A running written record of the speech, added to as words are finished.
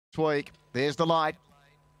Week. There's the light.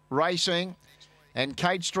 Racing. And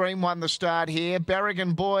Kate Stream won the start here.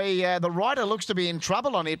 Berrigan Boy, the rider looks to be in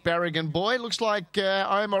trouble on it, Berrigan Boy. Looks like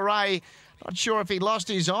Omar Ay, not sure if he lost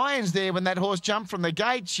his irons there when that horse jumped from the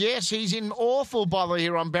gates. Yes, he's in awful bother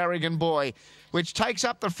here on Berrigan Boy, which takes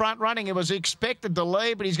up the front running. It was expected to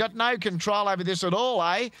lead, but he's got no control over this at all,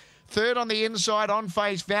 eh? Third on the inside on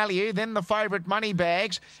Face Value. Then the favourite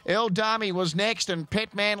Moneybags. El Dami was next and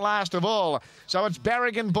Pet Man last of all. So it's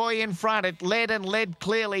Berrigan Boy in front. It led and led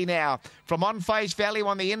clearly now. From On Face Value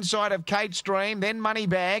on the inside of Kate Stream. Then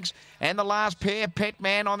Moneybags. And the last pair, Pet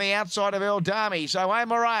Man on the outside of El Dami. So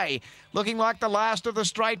Omar Ay looking like the last of the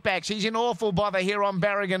straight backs. He's in awful bother here on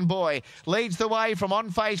Berrigan Boy. Leads the way from On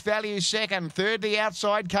Face Value second. Third the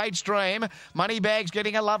outside, Kate Stream. Moneybags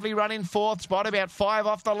getting a lovely run in fourth spot. About 5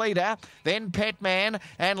 off the leader. Then Pet Man,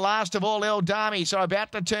 and last of all El Dami, so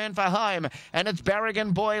about to turn for home, and it's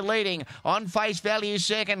Berrigan Boy leading. On Face Value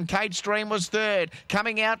second, Kate Stream was third.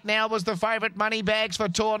 Coming out now was the favourite Moneybags for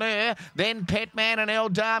Tourneur, then Pet Man and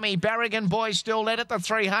El Dami. Berrigan Boy still led at the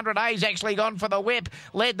 300. A's actually gone for the whip,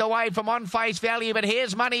 led the way from On Face Value, but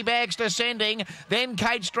here's Moneybags descending, then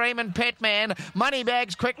Kate Stream and Pet Man.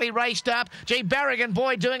 Moneybags quickly raced up. Gee, Berrigan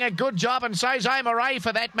Boy doing a good job, and so's Omar Ay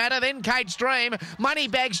for that matter, then Kate Stream.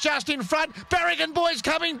 Moneybags just in front. Berrigan Boy's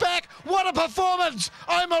coming back. What a performance!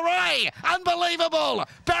 Omar Ay, unbelievable.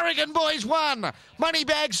 Berrigan Boy's won.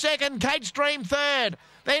 Moneybags second, Kate Stream third.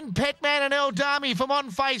 Then Pet Man and El Dami from On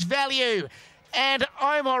Face Value. And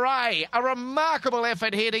Omar Ay, a remarkable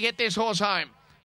effort here to get this horse home.